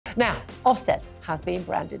Now, Ofsted has been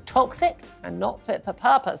branded toxic and not fit for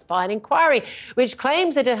purpose by an inquiry which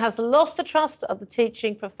claims that it has lost the trust of the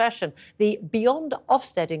teaching profession. The Beyond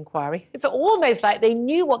Ofsted inquiry, it's almost like they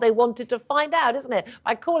knew what they wanted to find out, isn't it,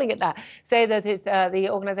 by calling it that. Say that the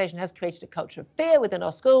organisation has created a culture of fear within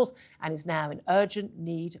our schools and is now in urgent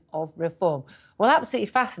need of reform. Well, absolutely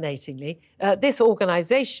fascinatingly, this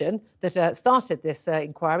organisation that started this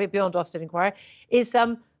inquiry, Beyond Ofsted inquiry, is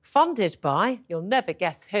funded by, you'll never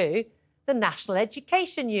guess who, the National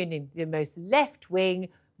Education Union, the most left-wing,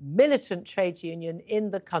 militant trade union in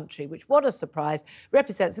the country, which, what a surprise,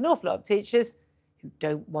 represents an awful lot of teachers who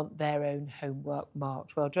don't want their own homework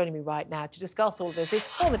marked. Well, joining me right now to discuss all of this is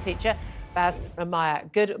former teacher Baz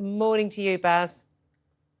Ramaya. Good morning to you, Baz.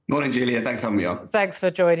 Morning, Julia. Thanks for having me on. Thanks for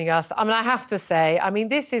joining us. I mean, I have to say,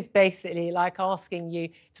 this is basically like asking you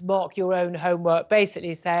to mark your own homework,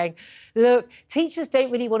 basically saying, look, teachers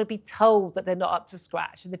don't really want to be told that they're not up to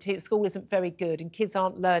scratch and the school isn't very good and kids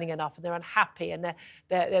aren't learning enough and they're unhappy and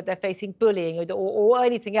they're facing bullying or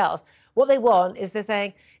anything else. What they want is they're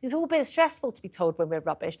saying, it's all a bit stressful to be told when we're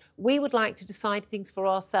rubbish. We would like to decide things for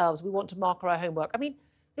ourselves. We want to mark our homework.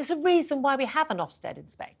 There's a reason why we have an Ofsted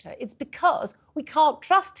inspector. It's because we can't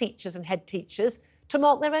trust teachers and head teachers to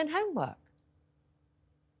mark their own homework.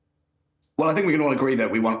 Well, I think we can all agree that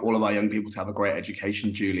we want all of our young people to have a great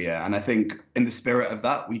education, Julia. And I think in the spirit of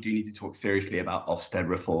that, we do need to talk seriously about Ofsted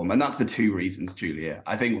reform. And that's for two reasons, Julia.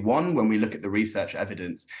 I think one, when we look at the research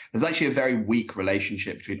evidence, there's actually a very weak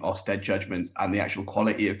relationship between Ofsted judgments and the actual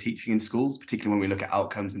quality of teaching in schools, particularly when we look at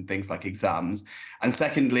outcomes and things like exams. And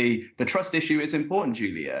secondly, the trust issue is important,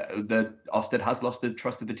 Julia. The Ofsted has lost the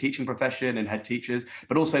trust of the teaching profession and head teachers,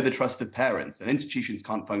 but also the trust of parents. And institutions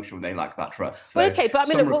can't function when they lack that trust. So well, OK, but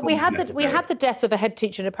we had the death of a head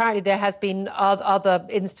teacher, and apparently there has been other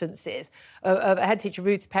instances of a head teacher,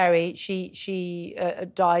 Ruth Perry. She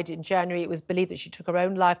died in January. It was believed that she took her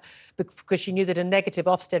own life because she knew that a negative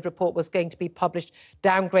Ofsted report was going to be published,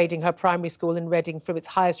 downgrading her primary school in Reading from its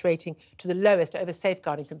highest rating to the lowest over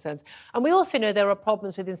safeguarding concerns. And we also know there are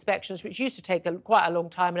problems with inspections, which used to take quite a long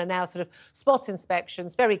time and are now sort of spot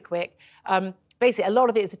inspections, very quick. Basically, a lot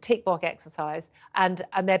of it is a tick box exercise, and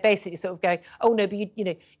they're basically sort of going, oh no, but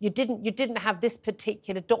you didn't have this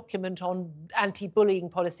particular document on anti-bullying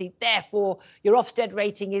policy, therefore your Ofsted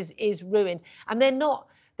rating is ruined. And they're not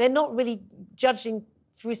really judging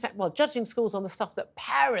schools on the stuff that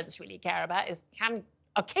parents really care about is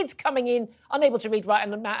are kids coming in unable to read, write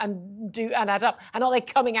and add up? And are they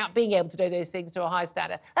coming out being able to do those things to a high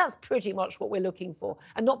standard? That's pretty much what we're looking for,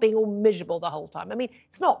 and not being all miserable the whole time.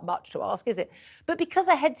 It's not much to ask, is it? But because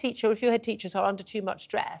a head teacher or a few head teachers are under too much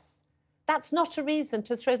stress, that's not a reason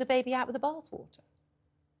to throw the baby out with the bathwater.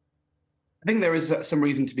 I think there is some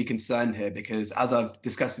reason to be concerned here because, as I've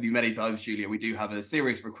discussed with you many times, Julia, we do have a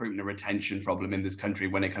serious recruitment and retention problem in this country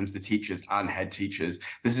when it comes to teachers and head teachers.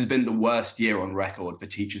 This has been the worst year on record for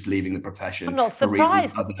teachers leaving the profession. I'm not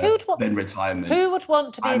surprised. For reasons other than retirement. Who would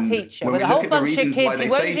want to be a teacher with a whole bunch of kids who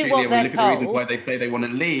won't do what they're told? The reasons why they say they want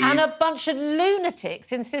to leave. And a bunch of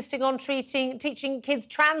lunatics insisting on teaching kids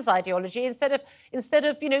trans ideology instead of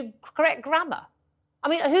correct grammar.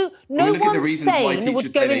 No one sane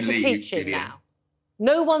would go into teaching now.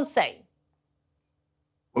 No one sane.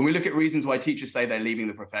 When we look at reasons why teachers say they're leaving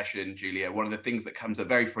the profession, Julia, one of the things that comes up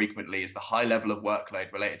very frequently is the high level of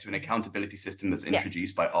workload related to an accountability system that's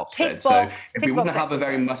introduced by Ofsted. So if we want to have a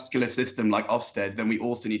very muscular system like Ofsted, then we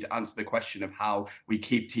also need to answer the question of how we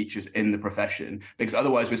keep teachers in the profession, because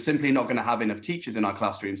otherwise we're simply not going to have enough teachers in our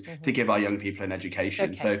classrooms to give our young people an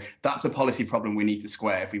education. So that's a policy problem we need to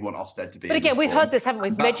square if we want Ofsted to be. But again, we've heard this, haven't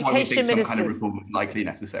we, from education ministers? Some kind of reform is likely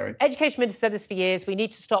necessary. Education ministers said this for years. We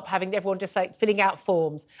need to stop having everyone just filling out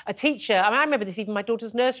forms. A teacher, I remember this even in my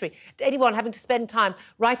daughter's nursery, anyone having to spend time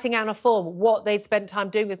writing out a form what they'd spent time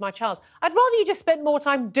doing with my child. I'd rather you just spend more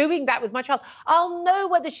time doing that with my child. I'll know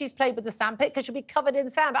whether she's played with the sandpit because she'll be covered in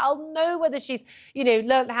sand. I'll know whether she's,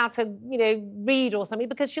 learned how to, read or something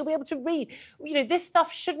because she'll be able to read. This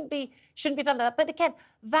stuff shouldn't be done like that. But again,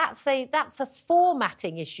 that's a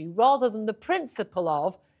formatting issue rather than the principle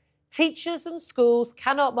of teachers and schools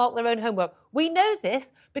cannot mark their own homework. We know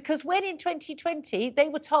this because when in 2020 they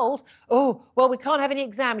were told, oh, well, we can't have any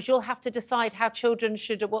exams. You'll have to decide how children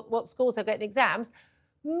should, what schools they're getting exams.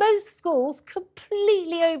 Most schools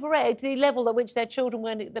completely over-egged the level at which their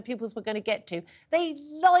the pupils were going to get to. They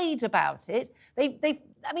lied about it.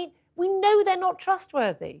 We know they're not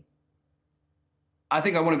trustworthy. I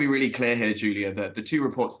think I want to be really clear here, Julia, that the two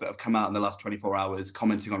reports that have come out in the last 24 hours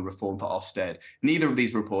commenting on reform for Ofsted, neither of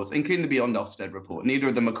these reports, including the Beyond Ofsted report, neither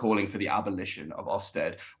of them are calling for the abolition of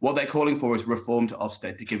Ofsted. What they're calling for is reform to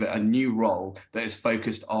Ofsted to give it a new role that is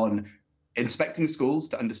focused on inspecting schools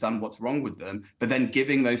to understand what's wrong with them, but then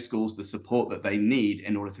giving those schools the support that they need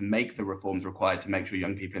in order to make the reforms required to make sure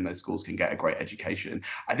young people in those schools can get a great education.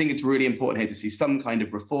 I think it's really important here to see some kind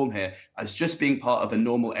of reform here as just being part of a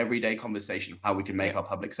normal everyday conversation of how we can make our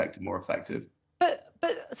public sector more effective. But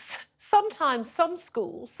sometimes some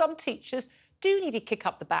schools, some teachers do need to kick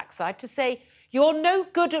up the backside to say, you're no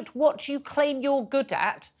good at what you claim you're good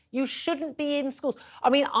at. You shouldn't be in schools. I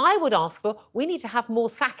mean, I would ask for, we need to have more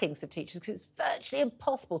sackings of teachers because it's virtually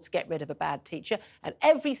impossible to get rid of a bad teacher. And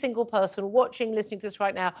every single person watching, listening to this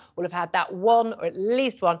right now will have had that one, or at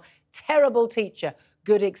least one, terrible teacher.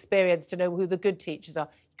 Good experience to know who the good teachers are.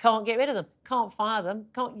 You can't get rid of them, can't fire them,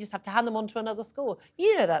 you just have to hand them on to another school.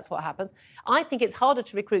 You know that's what happens. I think it's harder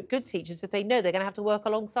to recruit good teachers if they know they're going to have to work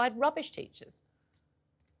alongside rubbish teachers.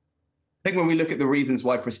 I think when we look at the reasons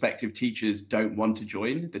why prospective teachers don't want to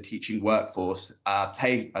join the teaching workforce,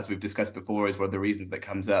 pay, as we've discussed before, is one of the reasons that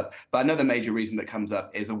comes up. But another major reason that comes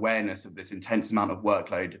up is awareness of this intense amount of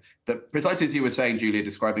workload that, precisely as you were saying, Julia,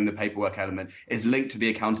 describing the paperwork element, is linked to the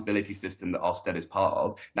accountability system that Ofsted is part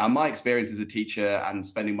of. Now, my experience as a teacher and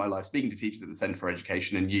spending my life speaking to teachers at the Centre for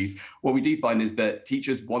Education and Youth, what we do find is that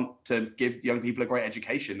teachers want to give young people a great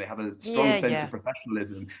education. They have a strong sense of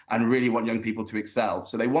professionalism and really want young people to excel.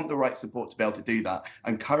 So they want the right support to be able to do that.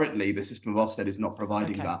 And currently, the system of Ofsted is not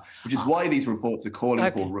providing that, which is why these reports are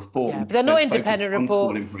calling for reform. Yeah, but they're not independent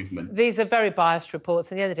reports. These are very biased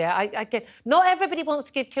reports. And the other day, I get, not everybody wants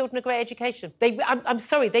to give children a great education. I'm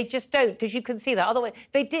sorry, they just don't, because you can see that. Otherwise,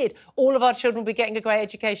 if they did, all of our children would be getting a great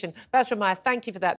education. Basra Meyer, thank you for that.